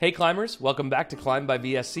Hey climbers, welcome back to Climb by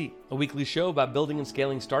VSC, a weekly show about building and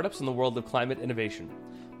scaling startups in the world of climate innovation.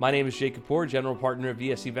 My name is Jay Kapoor, general partner of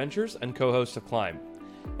VSC Ventures and co-host of Climb.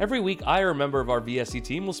 Every week, I or a member of our VSC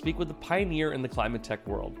team will speak with a pioneer in the climate tech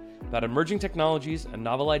world about emerging technologies and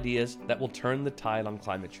novel ideas that will turn the tide on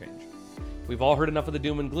climate change. We've all heard enough of the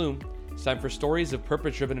doom and gloom. It's time for stories of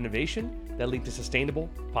purpose-driven innovation that lead to sustainable,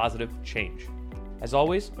 positive change. As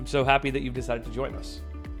always, I'm so happy that you've decided to join us.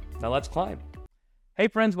 Now let's climb. Hey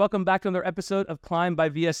friends, welcome back to another episode of Climb by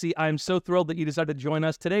VSC. I am so thrilled that you decided to join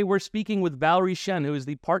us. Today we're speaking with Valerie Shen, who is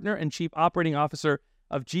the partner and chief operating officer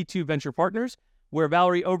of G2 Venture Partners, where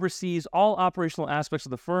Valerie oversees all operational aspects of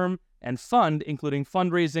the firm and fund, including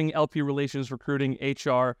fundraising, LP relations, recruiting,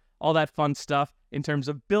 HR, all that fun stuff in terms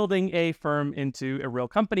of building a firm into a real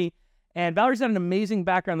company. And Valerie's got an amazing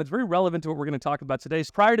background that's very relevant to what we're going to talk about today.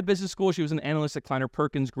 So prior to business school, she was an analyst at Kleiner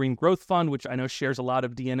Perkins Green Growth Fund, which I know shares a lot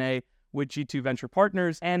of DNA with G2 Venture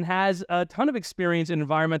Partners, and has a ton of experience in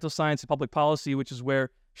environmental science and public policy, which is where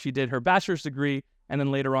she did her bachelor's degree, and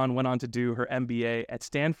then later on went on to do her MBA at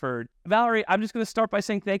Stanford. Valerie, I'm just going to start by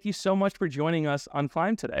saying thank you so much for joining us on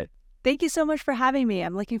Climb today. Thank you so much for having me.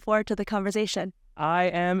 I'm looking forward to the conversation. I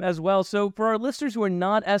am as well. So for our listeners who are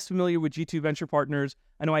not as familiar with G2 Venture Partners,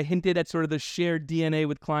 I know I hinted at sort of the shared DNA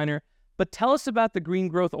with Kleiner, but tell us about the green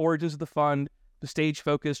growth origins of the fund, the stage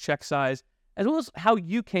focus, check size, as well as how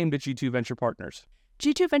you came to G2 Venture Partners.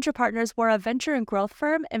 G2 Venture Partners were a venture and growth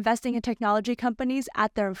firm investing in technology companies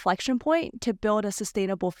at their inflection point to build a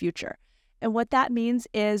sustainable future. And what that means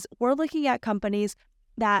is we're looking at companies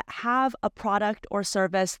that have a product or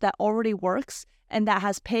service that already works and that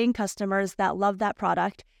has paying customers that love that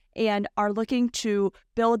product and are looking to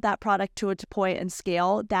build that product to a point and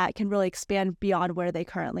scale that can really expand beyond where they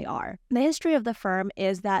currently are. The history of the firm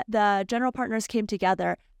is that the general partners came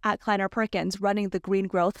together at Kleiner Perkins running the Green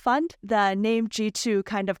Growth Fund. The name G2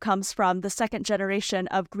 kind of comes from the second generation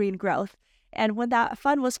of green growth. And when that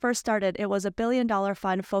fund was first started, it was $1 billion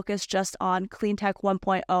fund focused just on clean tech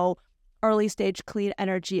 1.0, early stage clean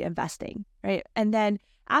energy investing, right? And then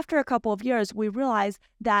after a couple of years, we realized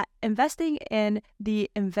that investing in the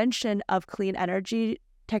invention of clean energy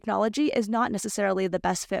technology is not necessarily the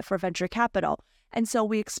best fit for venture capital. And so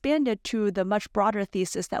we expanded to the much broader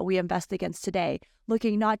thesis that we invest against today,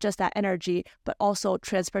 looking not just at energy, but also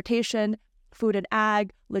transportation, food and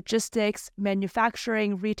ag, logistics,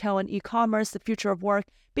 manufacturing, retail and e-commerce, the future of work,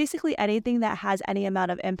 basically anything that has any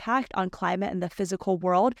amount of impact on climate and the physical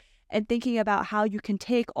world, and thinking about how you can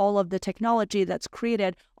take all of the technology that's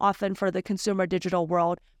created often for the consumer digital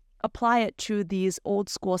world, apply it to these old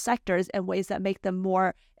school sectors in ways that make them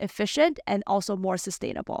more efficient and also more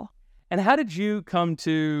sustainable. And how did you come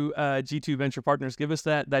to G2 Venture Partners? Give us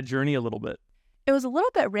that journey a little bit. It was a little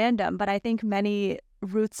bit random, but I think many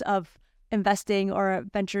roots of investing or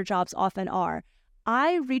venture jobs often are.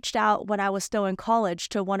 I reached out when I was still in college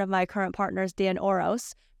to one of my current partners, Dan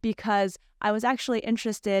Oros, because I was actually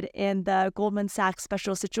interested in the Goldman Sachs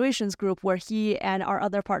Special Situations Group where he and our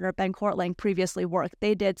other partner, Ben Kortlang, previously worked.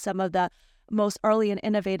 They did some of the most early and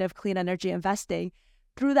innovative clean energy investing.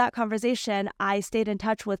 Through that conversation, I stayed in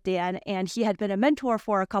touch with Dan, and he had been a mentor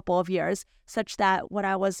for a couple of years, such that when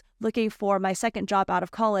I was looking for my second job out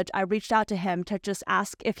of college, I reached out to him to just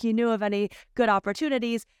ask if he knew of any good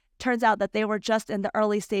opportunities. Turns out that they were just in the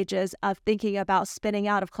early stages of thinking about spinning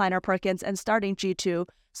out of Kleiner Perkins and starting G2.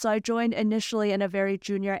 So I joined initially in a very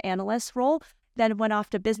junior analyst role, then went off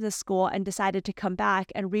to business school and decided to come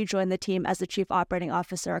back and rejoin the team as the chief operating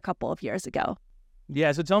officer a couple of years ago.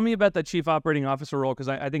 Yeah, so tell me about that chief operating officer role, because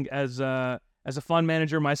I think as a fund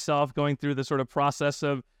manager myself, going through the sort of process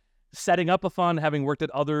of setting up a fund, having worked at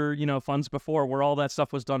other funds before where all that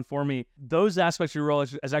stuff was done for me, those aspects of your role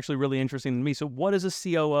is actually really interesting to me. So what does a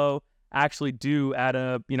COO actually do at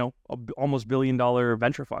a almost $1 billion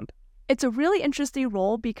venture fund? It's a really interesting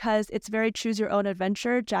role because it's very choose your own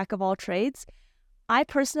adventure, jack of all trades. I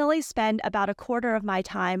personally spend about a quarter of my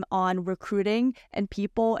time on recruiting and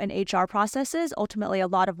people and HR processes. Ultimately, a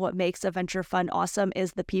lot of what makes a venture fund awesome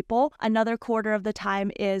is the people. Another quarter of the time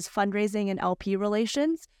is fundraising and LP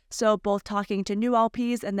relations. So both talking to new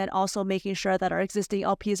LPs and then also making sure that our existing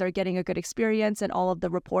LPs are getting a good experience and all of the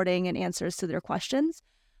reporting and answers to their questions.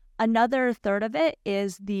 Another third of it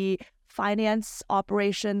is the finance,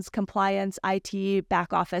 operations, compliance, IT,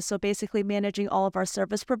 back office. So basically managing all of our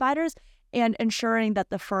service providers and ensuring that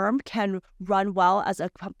the firm can run well as a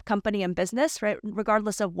company and business, right?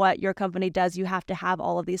 Regardless of what your company does, you have to have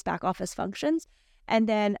all of these back office functions. And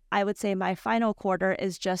then I would say my final quarter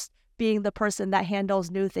is just being the person that handles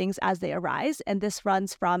new things as they arise. And this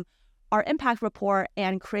runs from our impact report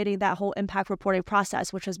and creating that whole impact reporting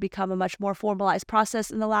process, which has become a much more formalized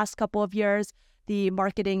process in the last couple of years, the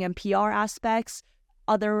marketing and PR aspects,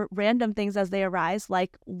 other random things as they arise,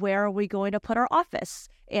 like where are we going to put our office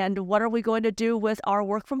and what are we going to do with our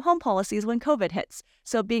work from home policies when COVID hits.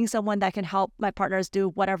 So being someone that can help my partners do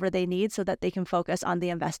whatever they need so that they can focus on the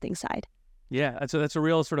investing side. Yeah, that's a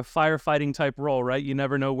real sort of firefighting type role, right? You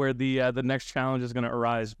never know where the next challenge is going to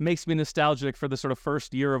arise. Makes me nostalgic for the sort of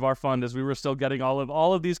first year of our fund as we were still getting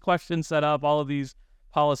all of these questions set up, all of these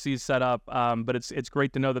policies set up. But it's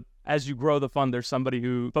great to know that as you grow the fund, there's somebody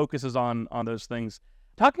who focuses on those things.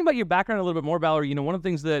 Talking about your background a little bit more, Valerie, one of the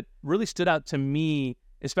things that really stood out to me,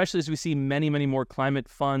 especially as we see many, many more climate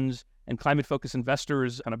funds and climate-focused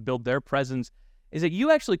investors kind of build their presence, is that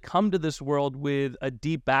you actually come to this world with a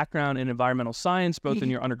deep background in environmental science, both in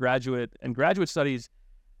your undergraduate and graduate studies.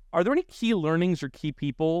 Are there any key learnings or key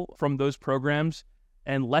people from those programs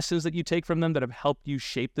and lessons that you take from them that have helped you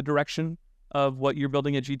shape the direction of what you're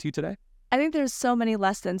building at G2 today? I think there's so many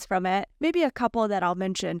lessons from it. Maybe a couple that I'll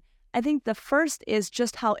mention. I think the first is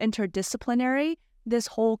just how interdisciplinary this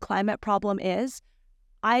whole climate problem is.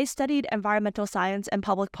 I studied environmental science and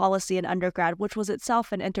public policy in undergrad, which was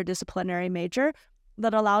itself an interdisciplinary major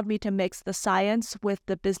that allowed me to mix the science with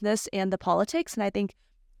the business and the politics. And I think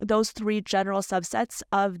those three general subsets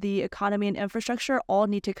of the economy and infrastructure all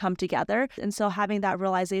need to come together. And so having that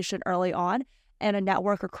realization early on and a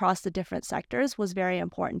network across the different sectors was very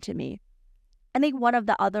important to me. I think one of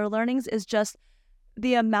the other learnings is just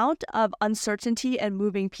the amount of uncertainty and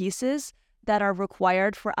moving pieces that are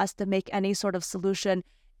required for us to make any sort of solution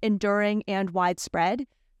enduring and widespread,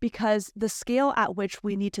 because the scale at which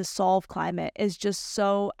we need to solve climate is just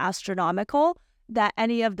so astronomical that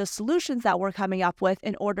any of the solutions that we're coming up with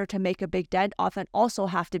in order to make a big dent often also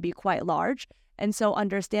have to be quite large. And so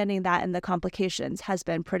understanding that and the complications has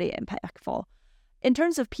been pretty impactful. In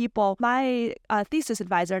terms of people, my thesis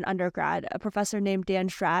advisor in undergrad, a professor named Dan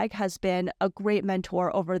Schrag, has been a great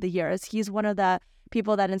mentor over the years. He's one of the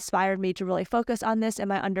people that inspired me to really focus on this in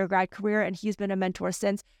my undergrad career, and he's been a mentor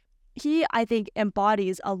since. He, I think,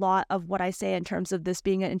 embodies a lot of what I say in terms of this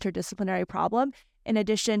being an interdisciplinary problem. In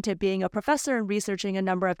addition to being a professor and researching a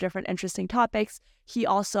number of different interesting topics, he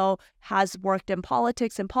also has worked in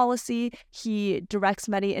politics and policy. He directs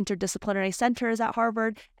many interdisciplinary centers at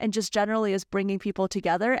Harvard and just generally is bringing people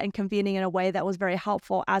together and convening in a way that was very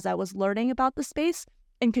helpful as I was learning about the space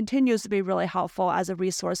and continues to be really helpful as a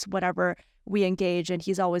resource whenever we engage, and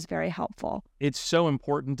he's always very helpful. It's so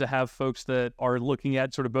important to have folks that are looking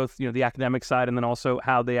at sort of both, the academic side and then also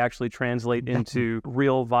how they actually translate into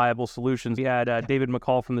real viable solutions. We had David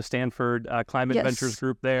McCall from the Stanford Climate Ventures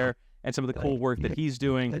Group there and some of the cool work that he's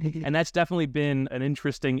doing. And that's definitely been an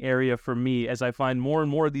interesting area for me as I find more and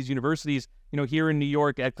more of these universities, here in New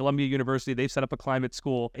York at Columbia University, they've set up a climate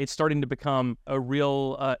school. It's starting to become a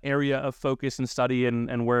real area of focus and study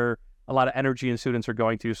and where a lot of energy and students are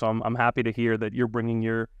going to. So I'm happy to hear that you're bringing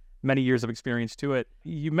your many years of experience to it.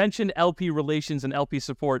 You mentioned LP relations and LP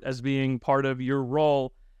support as being part of your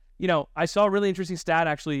role. I saw a really interesting stat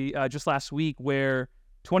actually just last week where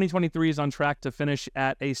 2023 is on track to finish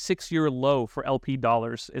at a 6-year low for LP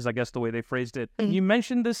dollars, is I guess the way they phrased it. You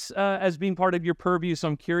mentioned this as being part of your purview, so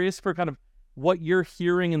I'm curious for kind of what you're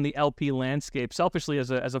hearing in the LP landscape. Selfishly, as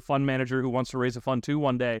a fund manager who wants to raise a fund too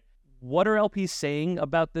one day, what are LPs saying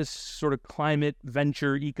about this sort of climate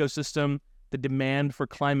venture ecosystem, the demand for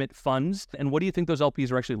climate funds, and what do you think those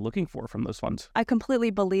LPs are actually looking for from those funds? I completely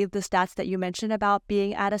believe the stats that you mentioned about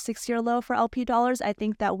being at a 6-year low for LP dollars. I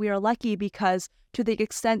think that we are lucky because to the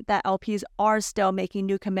extent that LPs are still making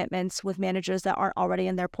new commitments with managers that aren't already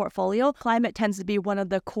in their portfolio, climate tends to be one of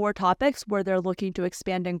the core topics where they're looking to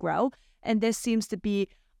expand and grow. And this seems to be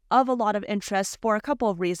of a lot of interest for a couple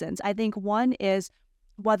of reasons. I think one is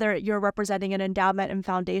whether you're representing an endowment and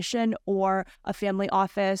foundation or a family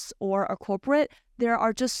office or a corporate, there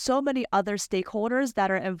are just so many other stakeholders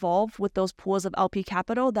that are involved with those pools of LP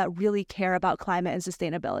capital that really care about climate and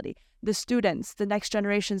sustainability. The students, the next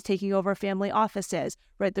generations taking over family offices,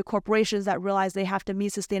 right? The corporations that realize they have to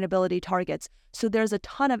meet sustainability targets. So there's a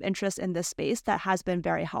ton of interest in this space that has been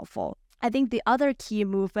very helpful. I think the other key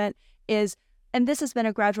movement is, and this has been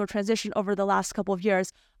a gradual transition over the last couple of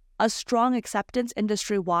years, a strong acceptance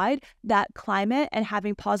industry-wide that climate and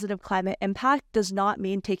having positive climate impact does not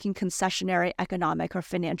mean taking concessionary economic or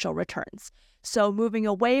financial returns. So moving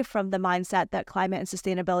away from the mindset that climate and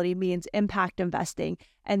sustainability means impact investing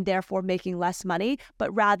and therefore making less money,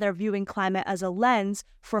 but rather viewing climate as a lens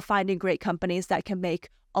for finding great companies that can make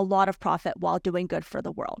a lot of profit while doing good for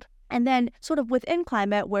the world. And then sort of within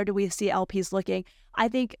climate, where do we see LPs looking? I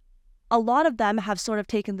think a lot of them have sort of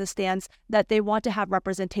taken the stance that they want to have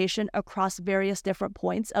representation across various different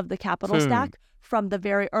points of the capital stack, from the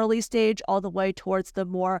very early stage all the way towards the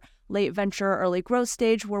more late venture, early growth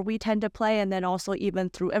stage where we tend to play, and then also even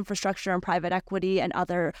through infrastructure and private equity and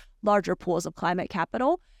other larger pools of climate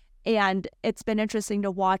capital. And it's been interesting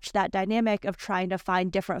to watch that dynamic of trying to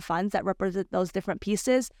find different funds that represent those different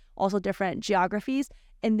pieces, also different geographies.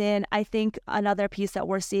 And then I think another piece that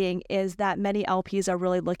we're seeing is that many LPs are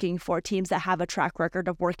really looking for teams that have a track record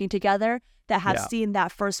of working together, that have seen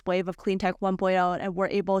that first wave of Clean Tech 1.0 and were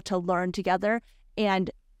able to learn together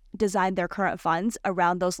and design their current funds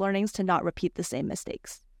around those learnings to not repeat the same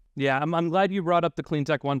mistakes. Yeah, I'm glad you brought up the Clean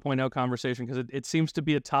Tech 1.0 conversation, because it seems to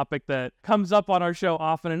be a topic that comes up on our show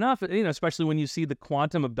often enough, especially when you see the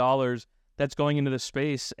quantum of dollars that's going into the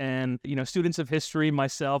space. And, students of history,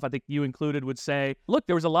 myself, I think you included, would say, look,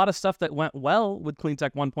 there was a lot of stuff that went well with Clean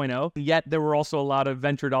Tech 1.0, yet there were also a lot of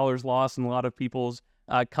venture dollars lost and a lot of people's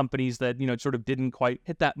companies that, sort of didn't quite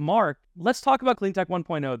hit that mark. Let's talk about Clean Tech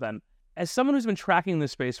 1.0 then. As someone who's been tracking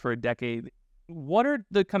this space for a decade, what are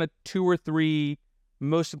the kind of 2 or 3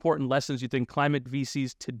 most important lessons you think climate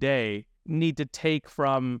VCs today need to take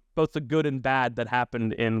from both the good and bad that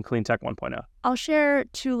happened in Clean Tech 1.0? I'll share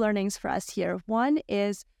 2 learnings for us here. One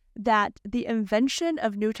is that the invention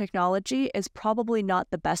of new technology is probably not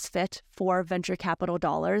the best fit for venture capital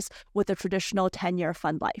dollars with a traditional 10-year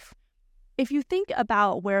fund life. If you think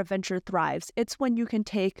about where venture thrives, it's when you can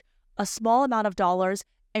take a small amount of dollars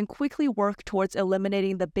and quickly work towards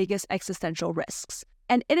eliminating the biggest existential risks.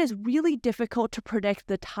 And it is really difficult to predict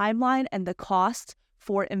the timeline and the cost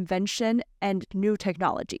for invention and new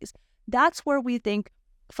technologies. That's where we think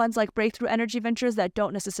funds like Breakthrough Energy Ventures that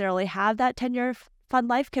don't necessarily have that 10-year fund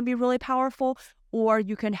life can be really powerful, or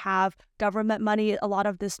you can have government money, a lot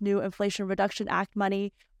of this new Inflation Reduction Act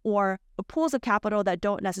money, or pools of capital that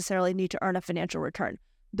don't necessarily need to earn a financial return.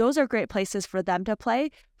 Those are great places for them to play.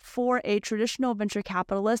 For a traditional venture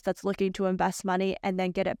capitalist that's looking to invest money and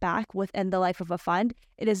then get it back within the life of a fund,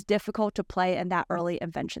 it is difficult to play in that early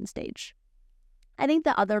invention stage. I think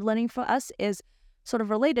the other learning for us is sort of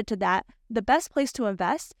related to that. The best place to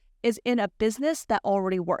invest is in a business that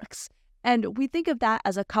already works. And we think of that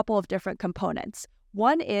as a couple of different components.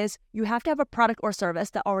 One is you have to have a product or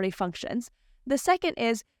service that already functions. The second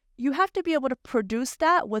is you have to be able to produce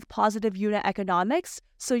that with positive unit economics,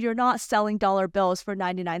 so you're not selling dollar bills for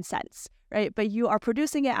 99 cents, right? But you are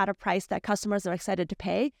producing it at a price that customers are excited to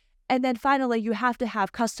pay. And then finally, you have to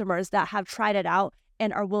have customers that have tried it out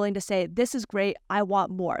and are willing to say, this is great, I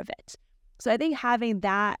want more of it. So I think having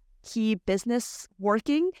that key business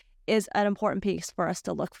working is an important piece for us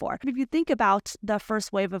to look for. If you think about the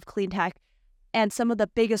first wave of clean tech, and some of the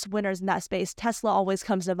biggest winners in that space, Tesla always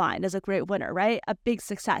comes to mind as a great winner, right? A big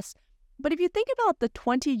success. But if you think about the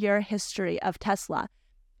 20-year history of Tesla,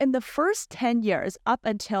 in the first 10 years, up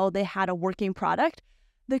until they had a working product,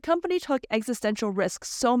 the company took existential risks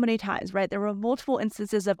so many times, right? There were multiple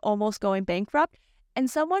instances of almost going bankrupt. And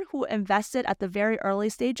someone who invested at the very early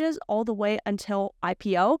stages all the way until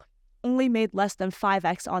IPO only made less than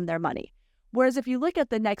 5x on their money. Whereas if you look at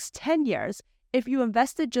the next 10 years, if you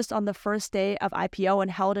invested just on the first day of IPO and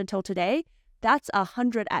held until today, that's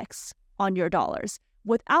 100x on your dollars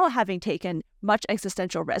without having taken much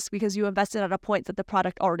existential risk because you invested at a point that the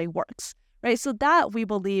product already works, right? So that, we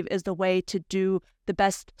believe, is the way to do the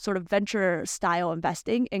best sort of venture style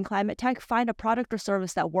investing in climate tech. Find a product or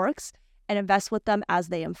service that works and invest with them as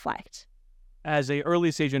they inflect. As a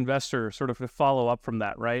early stage investor, sort of to follow up from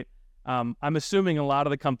that, right? I'm assuming a lot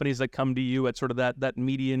of the companies that come to you at sort of that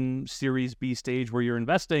median Series B stage where you're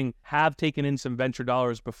investing have taken in some venture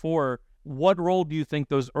dollars before. What role do you think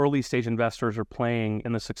those early stage investors are playing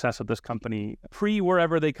in the success of this company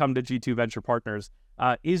wherever they come to G2 Venture Partners?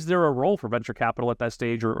 Is there a role for venture capital at that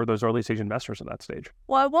stage or those early stage investors at that stage?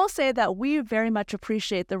 Well, I will say that we very much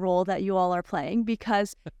appreciate the role that you all are playing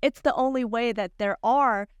because it's the only way that there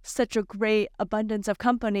are such a great abundance of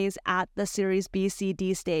companies at the Series B, C,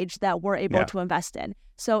 D stage that we're able to invest in.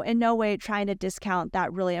 So in no way trying to discount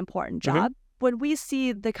that really important job. When we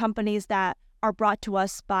see the companies that are brought to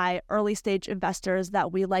us by early stage investors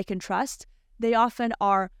that we like and trust, they often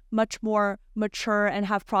are much more mature and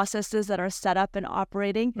have processes that are set up and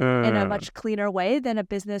operating in a much cleaner way than a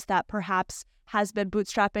business that perhaps has been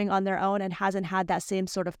bootstrapping on their own and hasn't had that same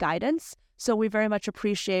sort of guidance. So we very much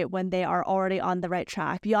appreciate when they are already on the right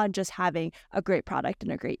track beyond just having a great product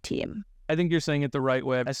and a great team. I think you're saying it the right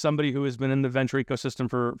way. As somebody who has been in the venture ecosystem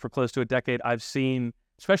for close to a decade, I've seen,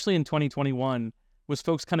 especially in 2021, was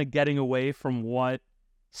folks kind of getting away from what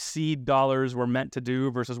seed dollars were meant to do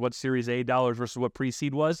versus what Series A dollars versus what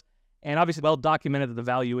pre-seed was. And obviously well documented that the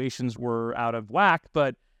valuations were out of whack,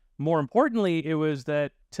 but more importantly, it was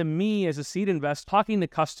that to me as a seed investor, talking to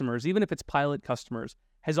customers, even if it's pilot customers,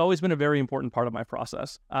 has always been a very important part of my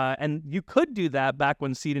process. And you could do that back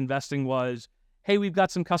when seed investing was, hey, we've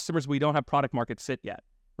got some customers, we don't have product market fit yet,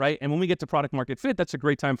 right? And when we get to product market fit, that's a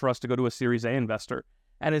great time for us to go to a Series A investor.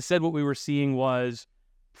 And instead what we were seeing was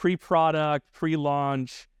pre-product,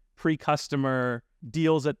 pre-launch, pre-customer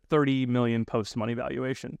deals at 30 million post-money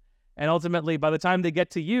valuation. And ultimately, by the time they get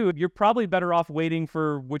to you, you're probably better off waiting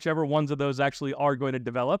for whichever ones of those actually are going to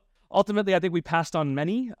develop. Ultimately, I think we passed on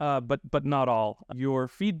many, but not all. Your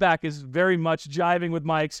feedback is very much jiving with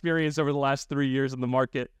my experience over the last 3 years in the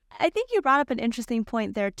market. I think you brought up an interesting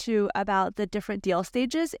point there, too, about the different deal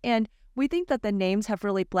stages. And we think that the names have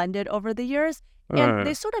really blended over the years. And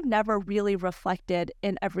they sort of never really reflected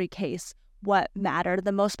in every case what mattered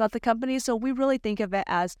the most about the company. So we really think of it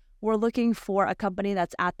as we're looking for a company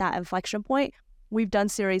that's at that inflection point. We've done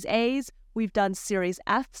Series A's, we've done Series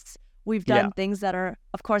F's, we've done things that are,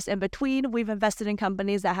 of course, in between. We've invested in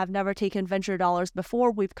companies that have never taken venture dollars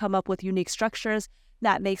before. We've come up with unique structures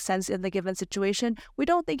that make sense in the given situation. We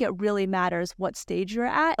don't think it really matters what stage you're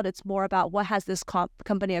at, but it's more about what has this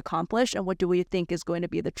company accomplished and what do we think is going to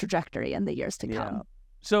be the trajectory in the years to come.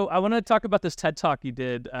 So I want to talk about this TED Talk you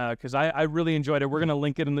did because I really enjoyed it. We're going to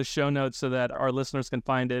link it in the show notes so that our listeners can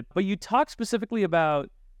find it. But you talk specifically about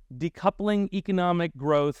decoupling economic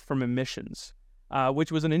growth from emissions,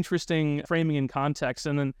 which was an interesting framing and context.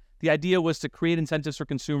 And then the idea was to create incentives for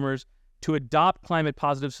consumers to adopt climate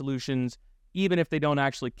positive solutions, even if they don't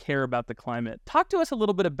actually care about the climate. Talk to us a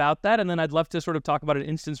little bit about that. And then I'd love to sort of talk about an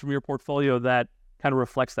instance from your portfolio that kind of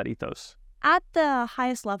reflects that ethos. At the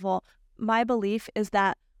highest level, my belief is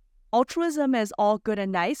that altruism is all good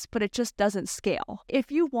and nice, but it just doesn't scale.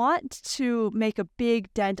 If you want to make a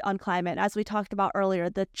big dent on climate, as we talked about earlier,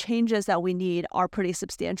 the changes that we need are pretty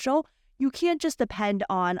substantial. You can't just depend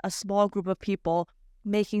on a small group of people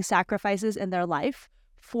making sacrifices in their life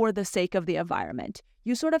for the sake of the environment.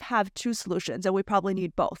 You sort of have two solutions, and we probably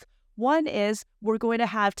need both. One is we're going to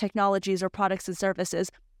have technologies or products and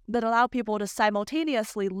services that allow people to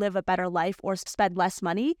simultaneously live a better life or spend less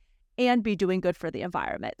money and be doing good for the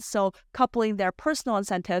environment. So coupling their personal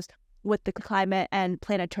incentives with the climate and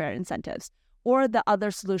planetary incentives. Or the other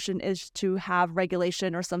solution is to have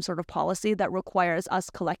regulation or some sort of policy that requires us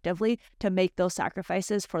collectively to make those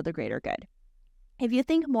sacrifices for the greater good. If you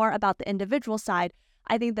think more about the individual side,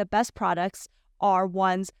 I think the best products are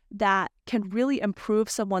ones that can really improve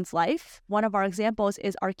someone's life. One of our examples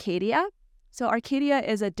is Arcadia. So Arcadia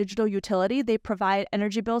is a digital utility. They provide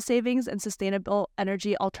energy bill savings and sustainable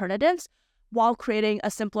energy alternatives while creating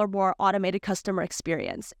a simpler, more automated customer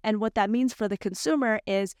experience. And what that means for the consumer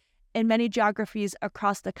is in many geographies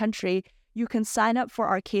across the country, you can sign up for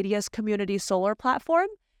Arcadia's community solar platform,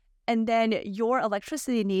 and then your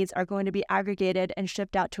electricity needs are going to be aggregated and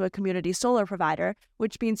shipped out to a community solar provider,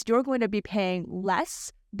 which means you're going to be paying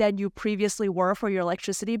less than you previously were for your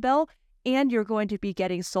electricity bill, and you're going to be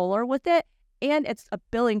getting solar with it. And it's a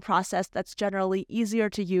billing process that's generally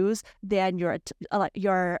easier to use than your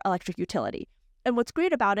electric utility. And what's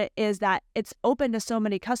great about it is that it's open to so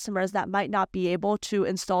many customers that might not be able to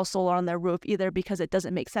install solar on their roof, either because it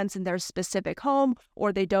doesn't make sense in their specific home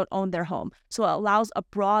or they don't own their home. So it allows a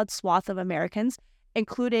broad swath of Americans,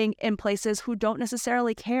 including in places who don't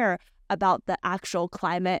necessarily care about the actual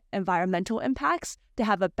climate environmental impacts, to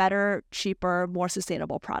have a better, cheaper, more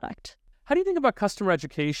sustainable product. How do you think about customer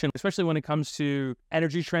education, especially when it comes to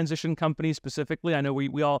energy transition companies specifically? I know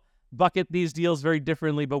we all bucket these deals very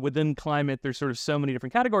differently, but within climate, there's sort of so many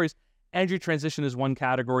different categories. Energy transition is one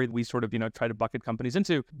category we sort of, try to bucket companies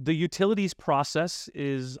into. The utilities process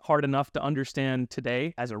is hard enough to understand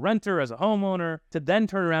today as a renter, as a homeowner, to then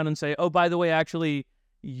turn around and say, oh, by the way, actually,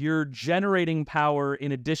 you're generating power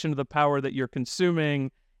in addition to the power that you're consuming,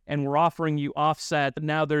 and we're offering you offset.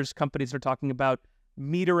 Now there's companies that are talking about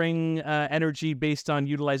metering energy based on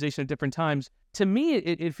utilization at different times. To me,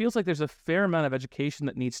 it feels like there's a fair amount of education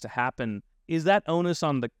that needs to happen. Is that onus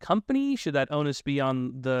on the company? Should that onus be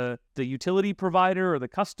on the utility provider or the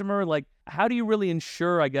customer? Like, how do you really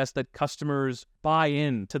ensure, I guess, that customers buy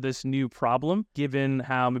in to this new problem, given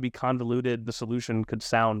how maybe convoluted the solution could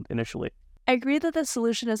sound initially? I agree that the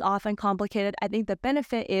solution is often complicated. I think the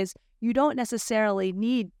benefit is you don't necessarily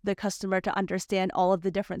need the customer to understand all of the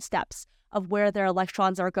different steps of where their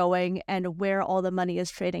electrons are going and where all the money is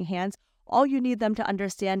trading hands. All you need them to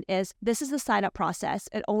understand is this is the sign-up process.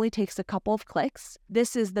 It only takes a couple of clicks.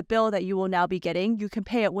 This is the bill that you will now be getting. You can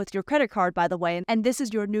pay it with your credit card, by the way, and this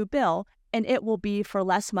is your new bill, and it will be for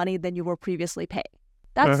less money than you were previously paying.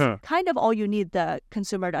 That's kind of all you need the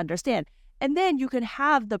consumer to understand. And then you can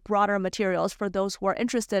have the broader materials for those who are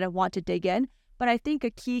interested and want to dig in. But I think a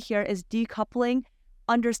key here is decoupling,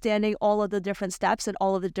 understanding all of the different steps and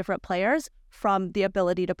all of the different players from the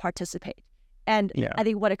ability to participate. And I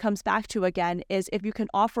think what it comes back to, again, is if you can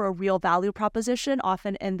offer a real value proposition,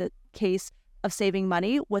 often in the case of saving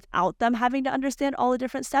money, without them having to understand all the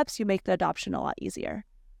different steps, you make the adoption a lot easier.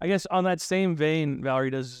 I guess on that same vein, Valerie,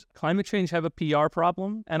 does climate change have a PR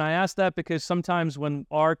problem? And I ask that because sometimes when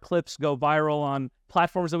our clips go viral on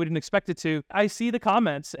platforms that we didn't expect it to, I see the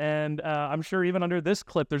comments, and I'm sure even under this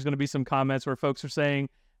clip, there's going to be some comments where folks are saying,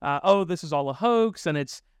 oh, this is all a hoax, and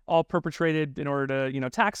it's all perpetrated in order to,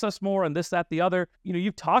 tax us more, and this, that, the other.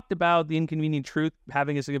 You've talked about the inconvenient truth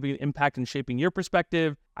having a significant impact in shaping your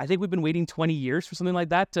perspective. I think we've been waiting 20 years for something like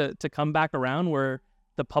that to come back around where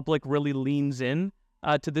the public really leans in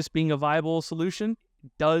to this being a viable solution.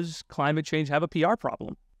 Does climate change have a PR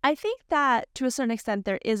problem? I think that to a certain extent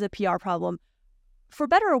there is a PR problem. For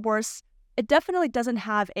better or worse, it definitely doesn't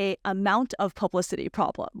have a amount of publicity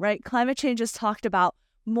problem, right? Climate change is talked about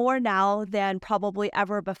more now than probably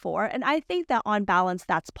ever before. And I think that on balance,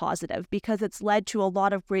 that's positive because it's led to a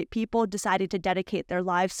lot of great people deciding to dedicate their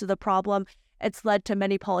lives to the problem. It's led to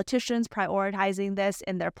many politicians prioritizing this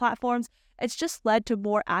in their platforms. It's just led to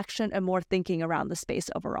more action and more thinking around the space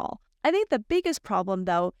overall. I think the biggest problem,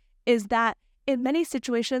 though, is that in many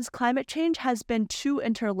situations, climate change has been too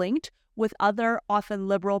interlinked with other often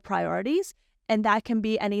liberal priorities. And that can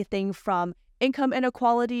be anything from income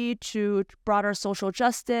inequality to broader social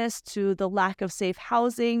justice to the lack of safe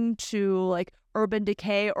housing to urban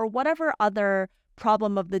decay or whatever other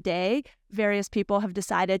problem of the day various people have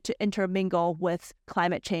decided to intermingle with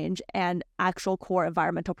climate change and actual core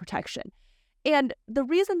environmental protection. And the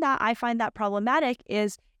reason that I find that problematic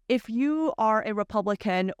is if you are a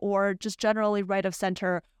Republican or just generally right of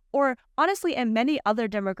center, or honestly in many other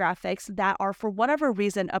demographics that are for whatever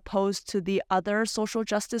reason opposed to the other social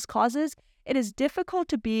justice causes, it is difficult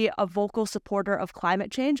to be a vocal supporter of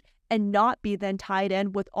climate change and not be then tied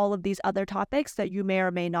in with all of these other topics that you may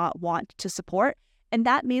or may not want to support. And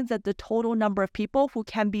that means that the total number of people who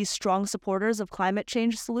can be strong supporters of climate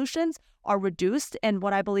change solutions are reduced in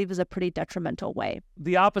what I believe is a pretty detrimental way.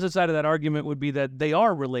 The opposite side of that argument would be that they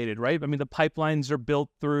are related, right? I mean, the pipelines are built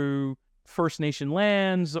through First Nation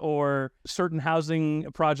lands, or certain housing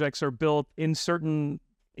projects are built in certain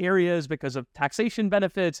areas because of taxation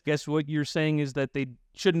benefits. I guess what you're saying is that they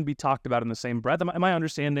shouldn't be talked about in the same breath. Am I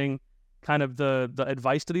understanding kind of the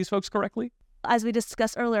advice to these folks correctly? As we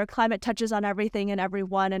discussed earlier, climate touches on everything and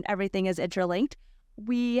everyone, and everything is interlinked.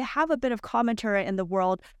 We have a bit of commentary in the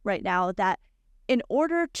world right now that in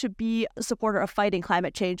order to be a supporter of fighting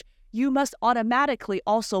climate change, you must automatically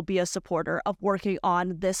also be a supporter of working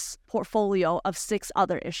on this portfolio of 6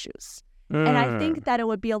 other issues. And I think that it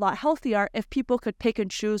would be a lot healthier if people could pick and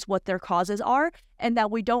choose what their causes are, and that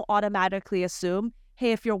we don't automatically assume,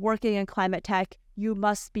 hey, if you're working in climate tech, you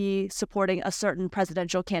must be supporting a certain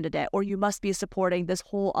presidential candidate, or you must be supporting this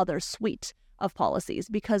whole other suite of policies,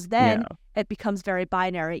 because then it becomes very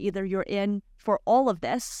binary. Either you're in for all of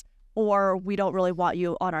this, or we don't really want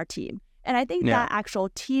you on our team. And I think that actual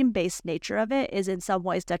team-based nature of it is in some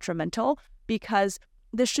ways detrimental, because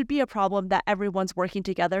this should be a problem that everyone's working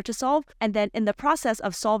together to solve. And then in the process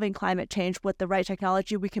of solving climate change with the right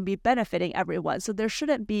technology, we can be benefiting everyone. So there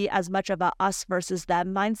shouldn't be as much of a us versus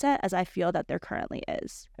them mindset as I feel that there currently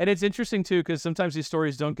is. And it's interesting, too, because sometimes these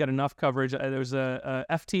stories don't get enough coverage. There was a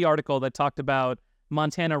FT article that talked about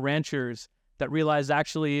Montana ranchers that realized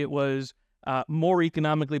actually it was more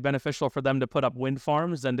economically beneficial for them to put up wind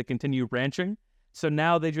farms than to continue ranching. So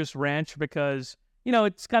now they just ranch because,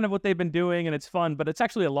 it's kind of what they've been doing and it's fun, but it's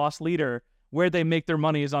actually a lost leader. Where they make their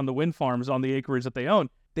money is on the wind farms, on the acreage that they own.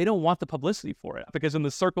 They don't want the publicity for it because in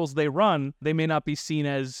the circles they run, they may not be seen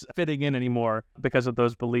as fitting in anymore because of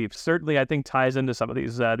those beliefs. Certainly, I think ties into some of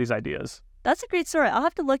these ideas. That's a great story. I'll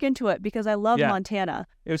have to look into it because I love Montana.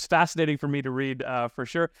 It was fascinating for me to read, for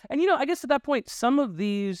sure. And, I guess at that point, some of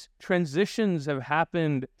these transitions have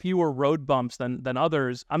happened fewer road bumps than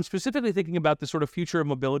others. I'm specifically thinking about the sort of future of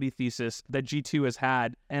mobility thesis that G2 has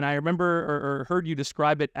had. And I remember or heard you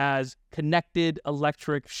describe it as connected,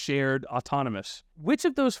 electric, shared, autonomous. Which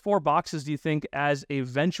of those 4 boxes do you think, as a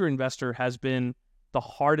venture investor, has been the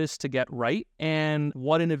hardest to get right? And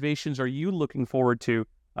what innovations are you looking forward to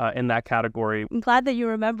in that category? I'm glad that you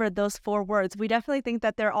remembered those 4 words. We definitely think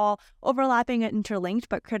that they're all overlapping and interlinked,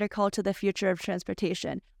 but critical to the future of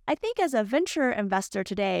transportation. I think as a venture investor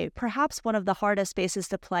today, perhaps one of the hardest spaces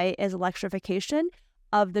to play is electrification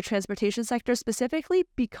of the transportation sector specifically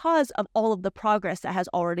because of all of the progress that has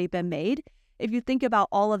already been made. If you think about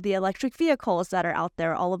all of the electric vehicles that are out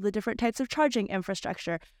there, all of the different types of charging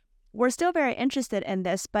infrastructure, we're still very interested in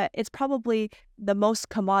this, but it's probably the most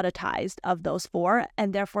commoditized of those four,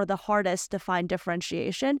 and therefore the hardest to find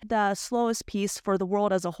differentiation. The slowest piece for the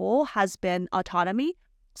world as a whole has been autonomy.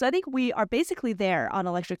 So I think we are basically there on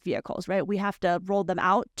electric vehicles, right? We have to roll them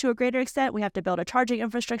out to a greater extent. We have to build a charging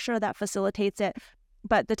infrastructure that facilitates it,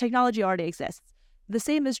 but the technology already exists. The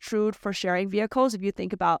same is true for sharing vehicles. If you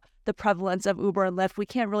think about the prevalence of Uber and Lyft, we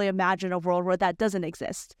can't really imagine a world where that doesn't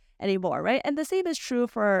exist anymore, right? And the same is true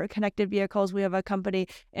for connected vehicles. We have a company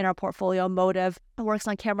in our portfolio, Motive, that works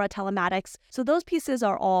on camera telematics. So those pieces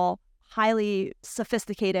are all highly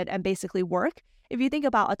sophisticated and basically work. If you think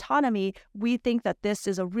about autonomy, we think that this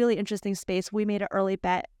is a really interesting space. We made an early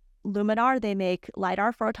bet. Luminar, they make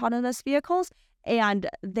LiDAR for autonomous vehicles, and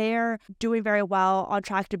they're doing very well, on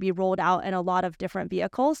track to be rolled out in a lot of different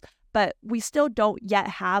vehicles. But we still don't yet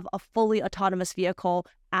have a fully autonomous vehicle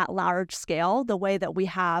at large scale the way that we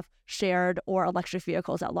have shared or electric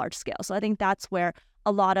vehicles at large scale. So I think that's where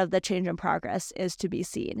a lot of the change in progress is to be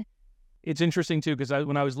seen. It's interesting, too, because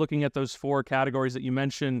when I was looking at those four categories that you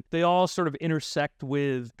mentioned, they all sort of intersect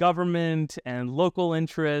with government and local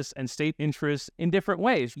interests and state interests in different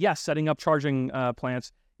ways. Yes, setting up charging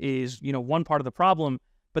plants is, one part of the problem.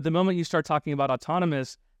 But the moment you start talking about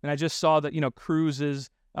autonomous, and I just saw that, Cruise is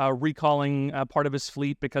recalling part of his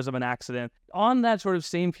fleet because of an accident. On that sort of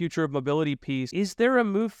same future of mobility piece, is there a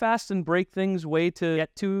move fast and break things way to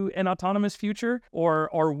get to an autonomous future? Or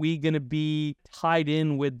are we going to be tied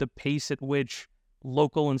in with the pace at which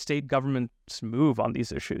local and state governments move on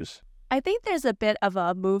these issues? I think there's a bit of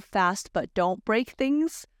a move fast but don't break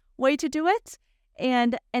things way to do it.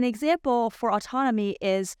 And an example for autonomy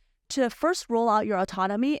is to first roll out your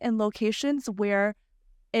autonomy in locations where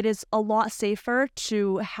it is a lot safer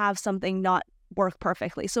to have something not work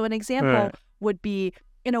perfectly. So an example would be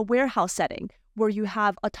in a warehouse setting where you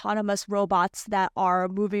have autonomous robots that are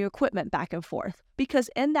moving equipment back and forth. Because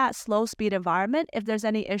in that slow speed environment, if there's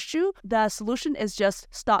any issue, the solution is just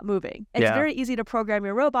stop moving. It's very easy to program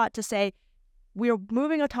your robot to say, we're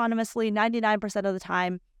moving autonomously 99% of the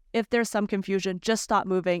time. If there's some confusion, just stop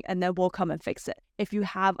moving and then we'll come and fix it. If you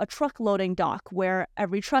have a truck loading dock where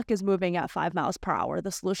every truck is moving at 5 miles per hour,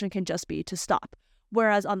 the solution can just be to stop.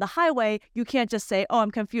 Whereas on the highway, you can't just say, oh,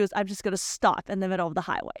 I'm confused, I'm just going to stop in the middle of the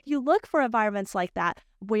highway. You look for environments like that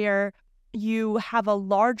where you have a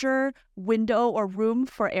larger window or room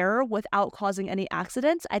for error without causing any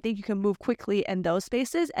accidents. I think you can move quickly in those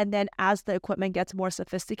spaces. And then as the equipment gets more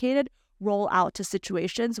sophisticated, roll out to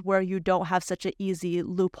situations where you don't have such an easy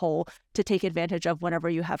loophole to take advantage of whenever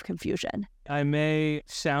you have confusion. I may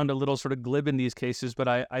sound a little sort of glib in these cases, but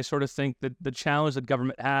I sort of think that the challenge that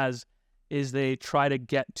government has is they try to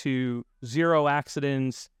get to zero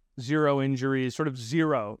accidents, zero injuries, sort of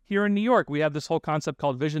zero. Here in New York, we have this whole concept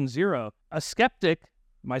called Vision Zero. A skeptic,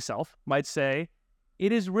 myself, might say,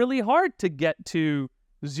 it is really hard to get to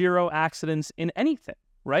zero accidents in anything,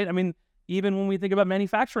 right? I mean, even when we think about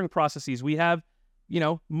manufacturing processes, we have,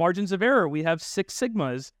 margins of error. We have 6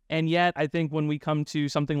 sigmas. And yet, I think when we come to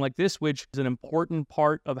something like this, which is an important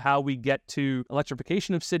part of how we get to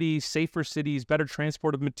electrification of cities, safer cities, better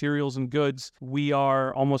transport of materials and goods, we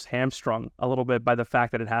are almost hamstrung a little bit by the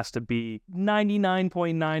fact that it has to be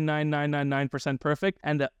 99.99999% perfect.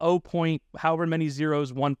 And the however many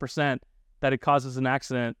zeros, 1% that it causes an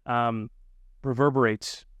accident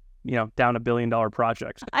reverberates down $1 billion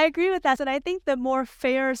projects. I agree with that. And I think the more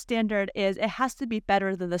fair standard is it has to be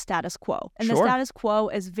better than the status quo. And the status quo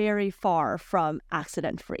is very far from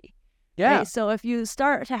accident-free. Yeah. Right? So if you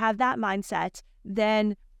start to have that mindset,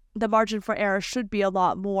 then the margin for error should be a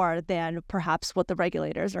lot more than perhaps what the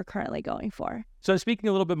regulators are currently going for. So speaking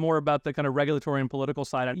a little bit more about the kind of regulatory and political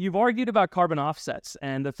side, you've argued about carbon offsets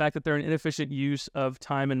and the fact that they're an inefficient use of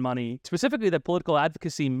time and money, specifically that political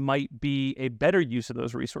advocacy might be a better use of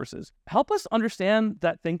those resources. Help us understand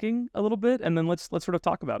that thinking a little bit, and then let's sort of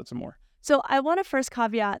talk about it some more. So I want to first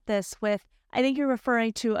caveat this with, I think you're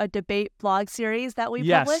referring to a debate blog series that we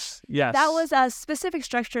published. Yes. That was a specific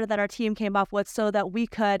structure that our team came up with so that we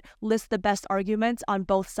could list the best arguments on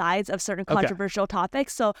both sides of certain controversial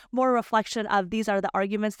topics. So more reflection of these are the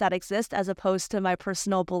arguments that exist as opposed to my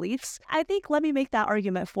personal beliefs. I think let me make that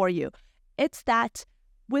argument for you. It's that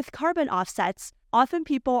with carbon offsets, often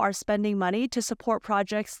people are spending money to support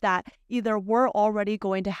projects that either were already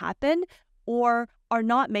going to happen or are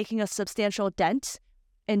not making a substantial dent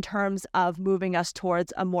in terms of moving us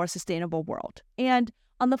towards a more sustainable world. And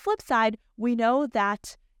on the flip side, we know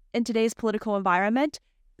that in today's political environment,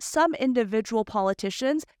 some individual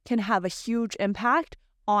politicians can have a huge impact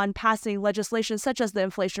on passing legislation such as the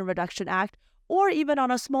Inflation Reduction Act or even on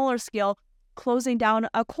a smaller scale, closing down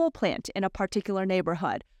a coal plant in a particular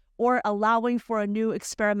neighborhood, or allowing for a new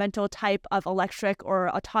experimental type of electric or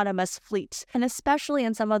autonomous fleet. And especially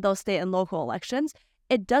in some of those state and local elections,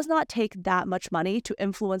 it does not take that much money to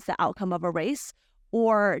influence the outcome of a race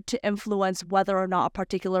or to influence whether or not a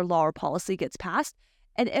particular law or policy gets passed.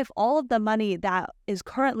 And if all of the money that is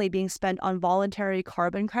currently being spent on voluntary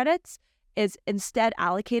carbon credits is instead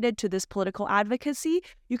allocated to this political advocacy,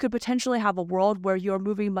 you could potentially have a world where you're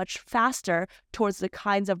moving much faster towards the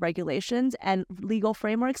kinds of regulations and legal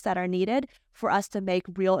frameworks that are needed for us to make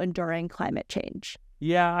real enduring climate change.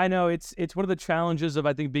 Yeah, I know. It's one of the challenges of,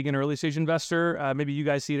 I think, being an early stage investor. Maybe you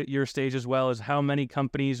guys see it at your stage as well, is how many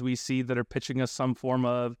companies we see that are pitching us some form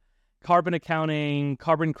of carbon accounting,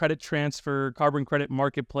 carbon credit transfer, carbon credit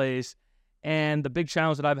marketplace. And the big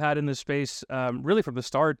challenge that I've had in this space, really from the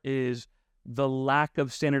start, is the lack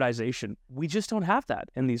of standardization. We just don't have that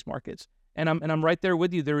in these markets. And I'm right there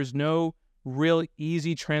with you. There is no real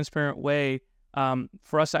easy, transparent way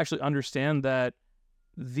for us to actually understand that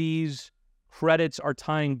these credits are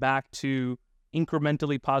tying back to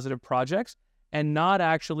incrementally positive projects and not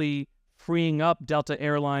actually freeing up Delta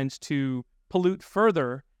Airlines to pollute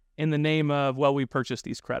further in the name of, well, we purchased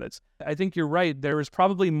these credits. I think you're right. There is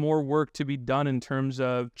probably more work to be done in terms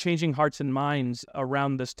of changing hearts and minds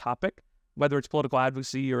around this topic, whether it's political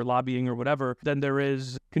advocacy or lobbying or whatever, than there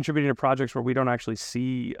is contributing to projects where we don't actually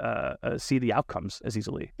see the outcomes as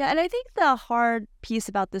easily. Yeah, and I think the hard piece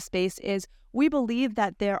about this space is we believe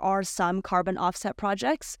that there are some carbon offset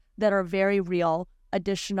projects that are very real,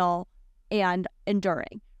 additional, and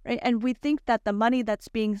enduring, right? And we think that the money that's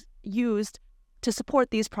being used to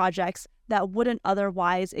support these projects that wouldn't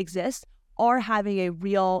otherwise exist are having a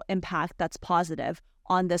real impact that's positive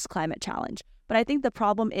on this climate challenge. But I think the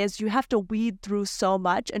problem is you have to weed through so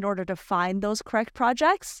much in order to find those correct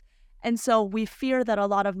projects. And so we fear that a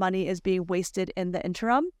lot of money is being wasted in the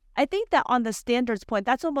interim. I think that on the standards point,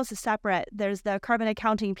 that's almost a separate. There's the carbon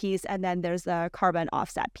accounting piece and then there's the carbon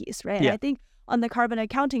offset piece, right? Yeah. And I think on the carbon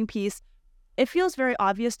accounting piece, it feels very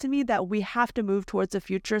obvious to me that we have to move towards a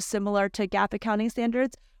future similar to GAAP accounting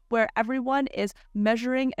standards where everyone is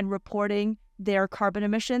measuring and reporting their carbon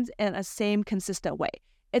emissions in a same consistent way.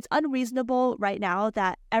 It's unreasonable right now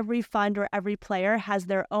that every fund or every player has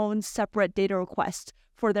their own separate data request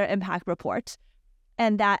for their impact report,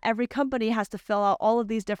 and that every company has to fill out all of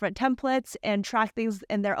these different templates and track things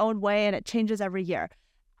in their own way, and it changes every year.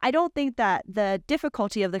 I don't think that the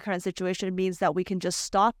difficulty of the current situation means that we can just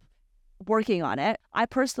stop working on it. I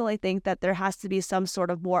personally think that there has to be some sort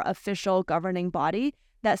of more official governing body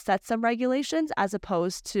that sets some regulations as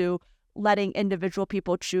opposed to letting individual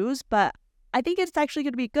people choose. But I think it's actually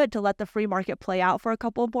going to be good to let the free market play out for a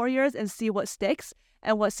couple more years and see what sticks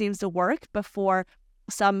and what seems to work before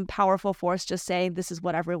some powerful force just saying this is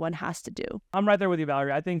what everyone has to do. I'm right there with you,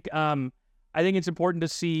 Valerie. I think it's important to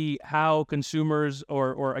see how consumers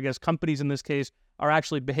or I guess companies in this case are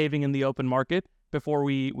actually behaving in the open market before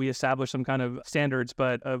we establish some kind of standards,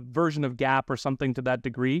 but a version of GAAP or something to that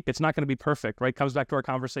degree, it's not going to be perfect, right? Comes back to our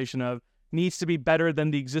conversation of needs to be better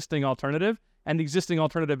than the existing alternative. And the existing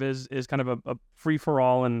alternative is kind of a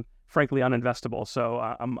free-for-all and frankly uninvestable. So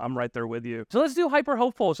I'm right there with you. So let's do Hyper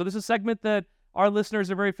Hopeful. So this is a segment that our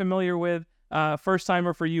listeners are very familiar with. First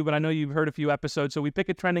timer for you, but I know you've heard a few episodes. So we pick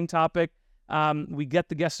a trending topic. We get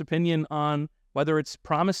the guest's opinion on whether it's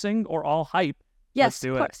promising or all hype. Yes, let's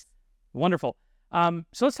do of course. Wonderful.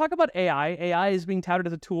 So let's talk about AI. AI is being touted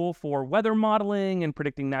as a tool for weather modeling and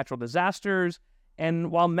predicting natural disasters.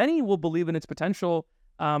 And while many will believe in its potential,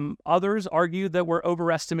 others argue that we're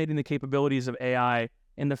overestimating the capabilities of AI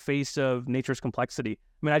in the face of nature's complexity.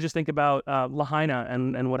 I mean, I just think about Lahaina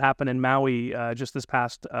and what happened in Maui just this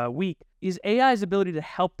past week. Is AI's ability to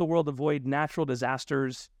help the world avoid natural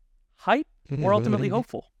disasters hype or ultimately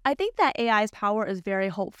hopeful? I think that AI's power is very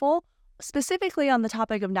hopeful. Specifically on the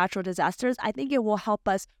topic of natural disasters, I think it will help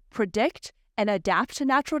us predict and adapt to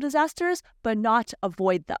natural disasters, but not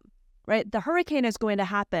avoid them, right? The hurricane is going to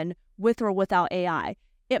happen with or without AI.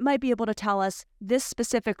 It might be able to tell us this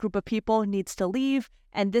specific group of people needs to leave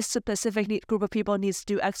and this specific group of people needs to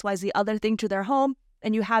do X, Y, Z other thing to their home.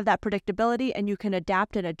 And you have that predictability and you can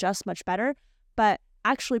adapt and adjust much better. But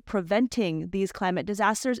actually preventing these climate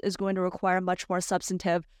disasters is going to require much more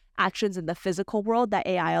substantive actions in the physical world that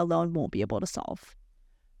AI alone won't be able to solve.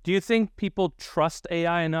 Do you think people trust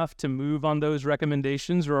AI enough to move on those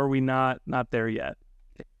recommendations, or are we not there yet?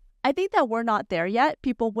 I think that we're not there yet.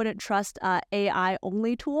 People wouldn't trust an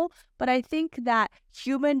AI-only tool, but I think that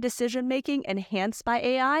human decision-making enhanced by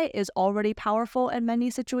AI is already powerful in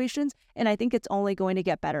many situations, and I think it's only going to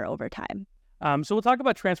get better over time. So we'll talk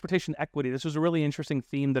about transportation equity. This was a really interesting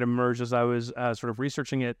theme that emerged as I was sort of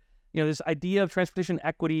researching it. This idea of transportation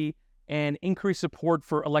equity and increased support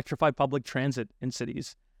for electrified public transit in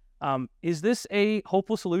cities. Is this a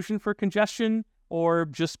hopeful solution for congestion or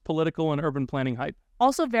just political and urban planning hype?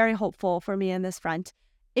 Also very hopeful for me in this front.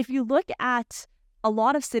 If you look at a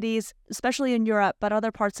lot of cities, especially in Europe, but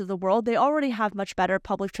other parts of the world, they already have much better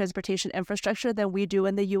public transportation infrastructure than we do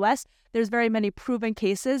in the US. There's very many proven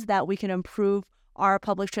cases that we can improve our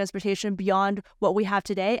public transportation beyond what we have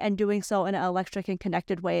today, and doing so in an electric and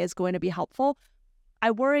connected way is going to be helpful.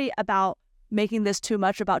 I worry about making this too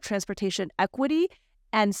much about transportation equity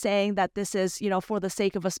and saying that this is, for the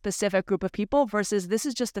sake of a specific group of people versus this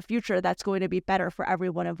is just the future that's going to be better for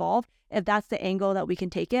everyone involved. If that's the angle that we can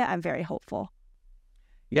take it, I'm very hopeful.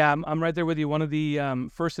 Yeah, I'm right there with you. One of the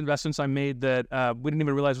first investments I made that we didn't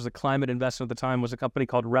even realize was a climate investment at the time was a company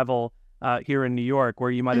called Revel here in New York,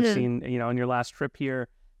 where you might have seen, on your last trip here,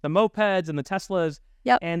 the mopeds and the Teslas.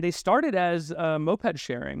 Yep. And they started as moped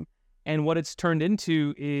sharing. And what it's turned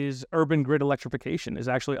into is urban grid electrification, is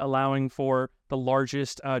actually allowing for the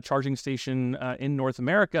largest charging station in North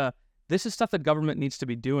America. This is stuff that government needs to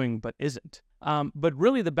be doing, but isn't. But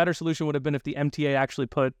really, the better solution would have been if the MTA actually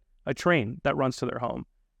put a train that runs to their home.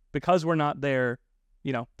 Because we're not there,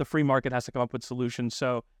 the free market has to come up with solutions.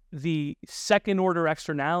 So the second order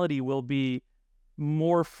externality will be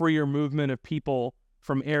more freer movement of people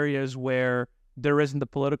from areas where there isn't the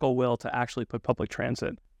political will to actually put public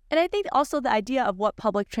transit. And I think also the idea of what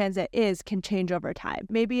public transit is can change over time.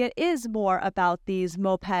 Maybe it is more about these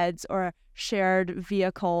mopeds or shared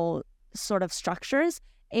vehicle sort of structures,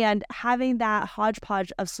 and having that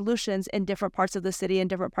hodgepodge of solutions in different parts of the city and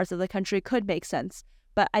different parts of the country could make sense.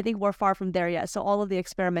 But I think we're far from there yet. So all of the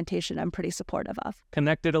experimentation I'm pretty supportive of.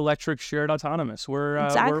 Connected, electric, shared, autonomous. We're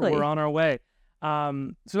on our way.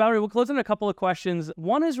 So Valerie, we'll close in a couple of questions.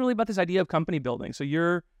 One is really about this idea of company building. So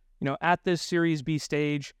you're, at this Series B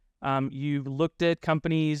stage. You've looked at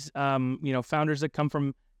companies, founders that come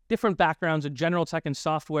from different backgrounds in general tech and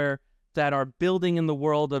software that are building in the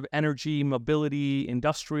world of energy, mobility,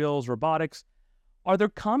 industrials, robotics. Are there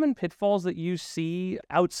common pitfalls that you see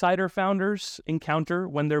outsider founders encounter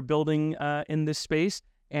when they're building in this space?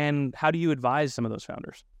 And how do you advise some of those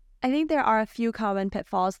founders? I think there are a few common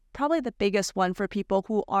pitfalls. Probably the biggest one for people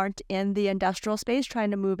who aren't in the industrial space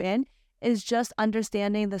trying to move in is just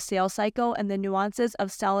understanding the sales cycle and the nuances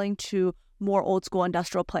of selling to more old school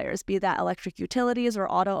industrial players, be that electric utilities or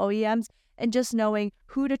auto OEMs, and just knowing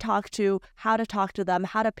who to talk to, how to talk to them,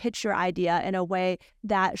 how to pitch your idea in a way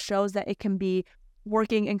that shows that it can be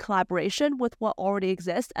working in collaboration with what already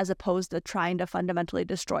exists as opposed to trying to fundamentally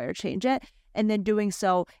destroy or change it, and then doing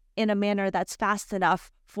so in a manner that's fast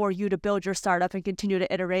enough for you to build your startup and continue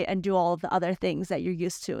to iterate and do all of the other things that you're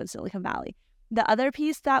used to in Silicon Valley. The other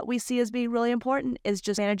piece that we see as being really important is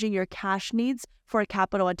just managing your cash needs for a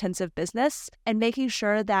capital-intensive business and making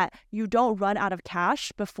sure that you don't run out of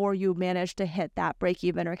cash before you manage to hit that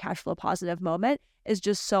break-even or cash flow positive moment is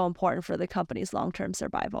just so important for the company's long-term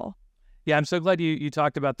survival. Yeah, I'm so glad you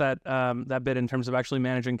talked about that bit in terms of actually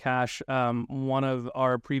managing cash. One of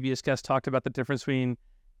our previous guests talked about the difference between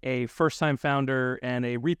a first-time founder and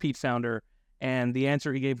a repeat founder, and the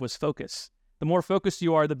answer he gave was focus. The more focused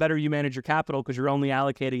you are, the better you manage your capital because you're only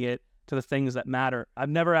allocating it to the things that matter. I've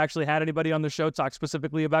never actually had anybody on the show talk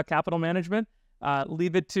specifically about capital management.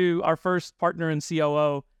 Leave it to our first partner and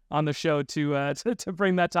COO on the show to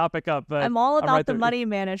bring that topic up. But I'm all about the money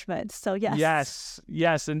management, so yes.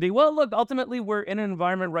 Yes, indeed. Well, look, ultimately, we're in an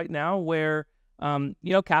environment right now where,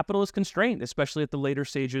 capital is constrained, especially at the later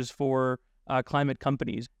stages for climate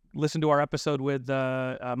companies. Listen to our episode with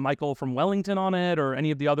Michael from Wellington on it, or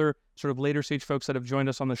any of the other sort of later stage folks that have joined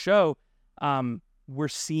us on the show. We're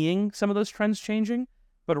seeing some of those trends changing,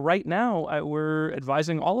 but right now we're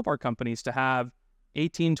advising all of our companies to have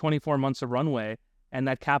 18, 24 months of runway, and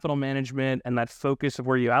that capital management and that focus of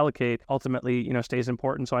where you allocate ultimately, stays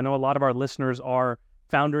important. So I know a lot of our listeners are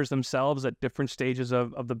founders themselves at different stages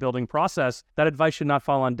of the building process. That advice should not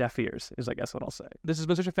fall on deaf ears, is I guess what I'll say. This has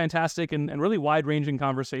been such a fantastic and really wide-ranging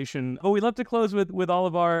conversation. But we'd love to close with all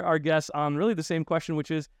of our guests on really the same question,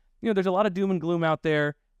 which is, there's a lot of doom and gloom out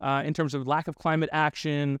there in terms of lack of climate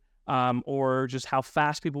action or just how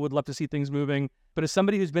fast people would love to see things moving. But as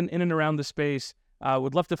somebody who's been in and around the space,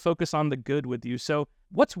 would love to focus on the good with you. So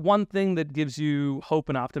what's one thing that gives you hope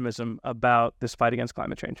and optimism about this fight against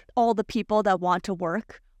climate change? All the people that want to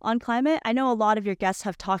work on climate. I know a lot of your guests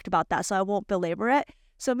have talked about that, so I won't belabor it.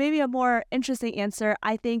 So maybe a more interesting answer,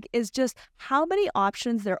 I think, is just how many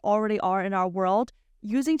options there already are in our world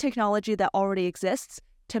using technology that already exists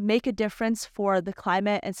to make a difference for the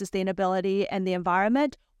climate and sustainability and the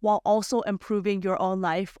environment while also improving your own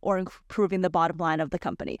life or improving the bottom line of the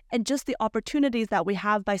company. And just the opportunities that we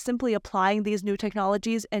have by simply applying these new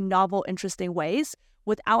technologies in novel, interesting ways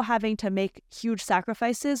without having to make huge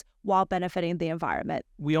sacrifices while benefiting the environment.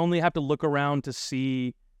 We only have to look around to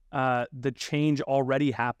see the change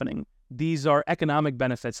already happening. These are economic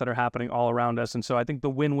benefits that are happening all around us. And so I think the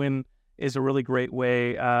win-win is a really great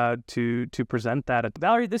way to present that.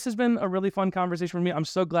 Valerie, this has been a really fun conversation for me. I'm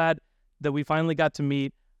so glad that we finally got to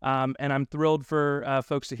meet, and I'm thrilled for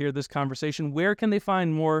folks to hear this conversation. Where can they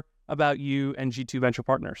find more about you and G2 Venture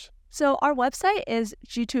Partners? So our website is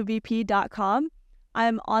g2vp.com.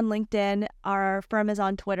 I'm on LinkedIn. Our firm is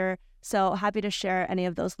on Twitter. So happy to share any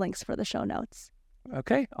of those links for the show notes.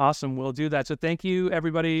 Okay, awesome. We'll do that. So thank you,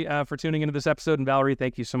 everybody, for tuning into this episode. And Valerie,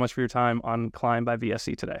 thank you so much for your time on Climb by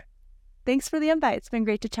VSC today. Thanks for the invite. It's been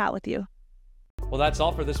great to chat with you. Well, that's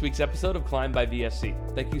all for this week's episode of Climb by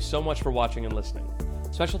VSC. Thank you so much for watching and listening.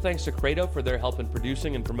 Special thanks to Credo for their help in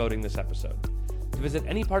producing and promoting this episode. To visit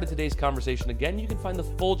any part of today's conversation again, you can find the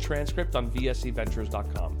full transcript on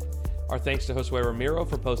vscventures.com. Our thanks to Josue Ramiro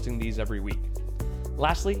for posting these every week.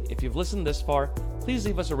 Lastly, if you've listened this far, please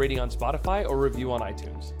leave us a rating on Spotify or review on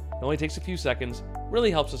iTunes. It only takes a few seconds,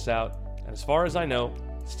 really helps us out, and as far as I know,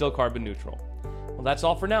 still carbon neutral. Well, that's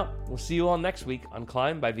all for now. We'll see you all next week on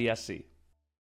Climb by VSC.